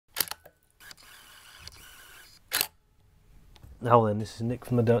Now then, this is Nick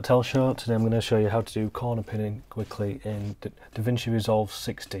from the Don't Tell Show. Today I'm going to show you how to do corner pinning quickly in DaVinci Resolve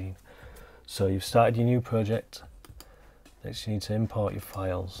 16. So you've started your new project. Next you need to import your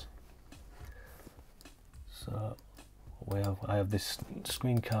files. So I have this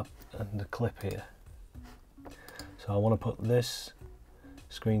screen cap and the clip here. So I want to put this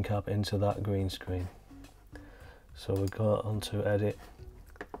screen cap into that green screen. So we go onto Edit.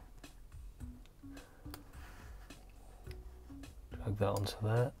 Drag that onto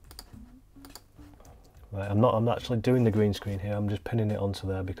there. Right, I'm not actually doing the green screen here. I'm just pinning it onto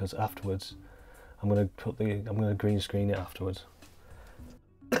there because afterwards I'm going to green screen it afterwards.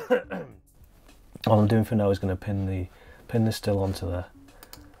 All I'm doing for now is going to pin the still onto there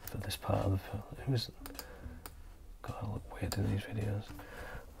for this part of the. It was. God, I look weird in these videos.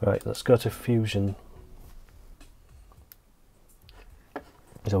 Right, let's go to Fusion.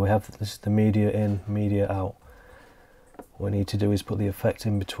 So we have this is the media in, media out. What we need to do is put the effect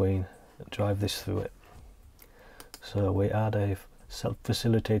in between and drive this through it. So we add a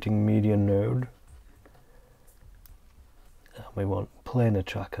self-facilitating media node, and we want planar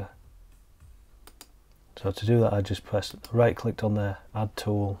tracker. So to do that I just right clicked on there, add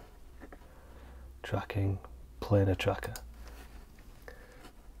tool, tracking, planar tracker.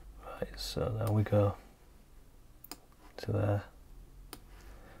 Right, so now we go to there,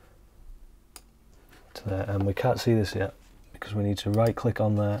 and we can't see this yet because we need to right click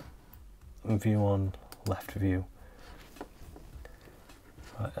on there and view on left view.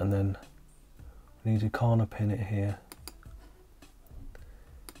 Right, and then we need to corner pin it here.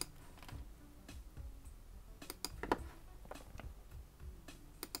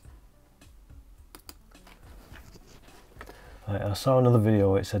 Right, I saw another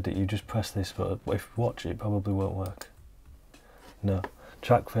video where it said that you just press this, but if you watch it, it probably won't work. No.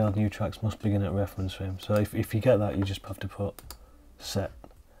 Track failed, new tracks must begin at reference frame. So if you get that, you just have to put set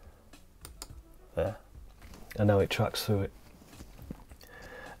there, and now it tracks through it.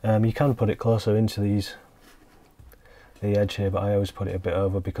 You can put it closer into the edge here, but I always put it a bit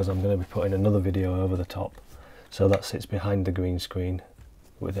over because I'm going to be putting another video over the top, so that sits behind the green screen.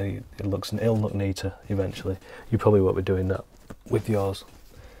 It'll look neater eventually. You probably won't be doing that with yours,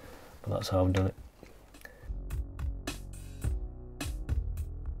 but that's how I've done it.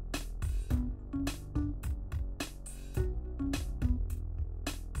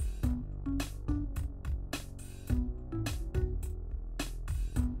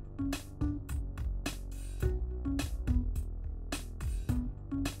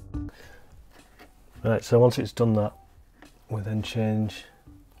 Right, so once it's done that, we then change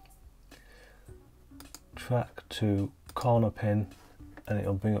track to corner pin, and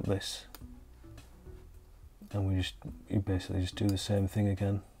it'll bring up this, and you basically just do the same thing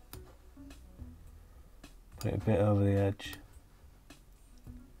again. Put it a bit over the edge.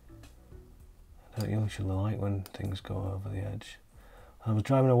 I don't usually like when things go over the edge. I was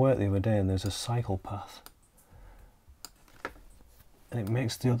driving to work the other day and there's a cycle path, and it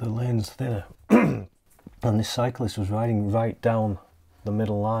makes the other lanes thinner. And this cyclist was riding right down the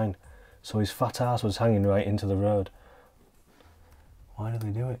middle line, so his fat ass was hanging right into the road. Why do they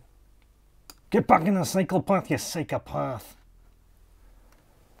do it? Get back in the cycle path, you psychopath!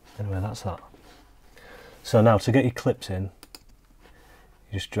 Anyway, that's that. So now to get your clips in,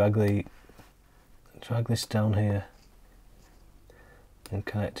 you just drag this down here and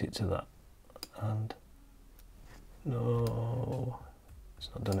connect it to that. And no, it's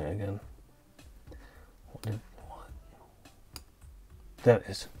not done it again. What? There it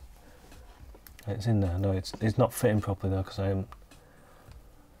is. It's in there. No, it's not fitting properly though because I haven't.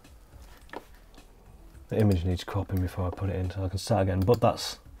 The image needs cropping before I put it in, so I can start again. But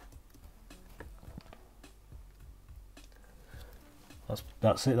that's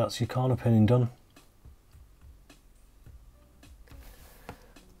it. That's your corner pinning done.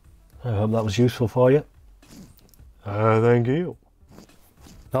 I hope that was useful for you. Thank you.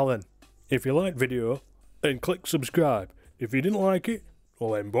 Now then, if you liked video, then click subscribe. If you didn't like it,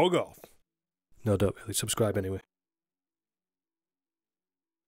 well then bug off. No, don't really subscribe anyway.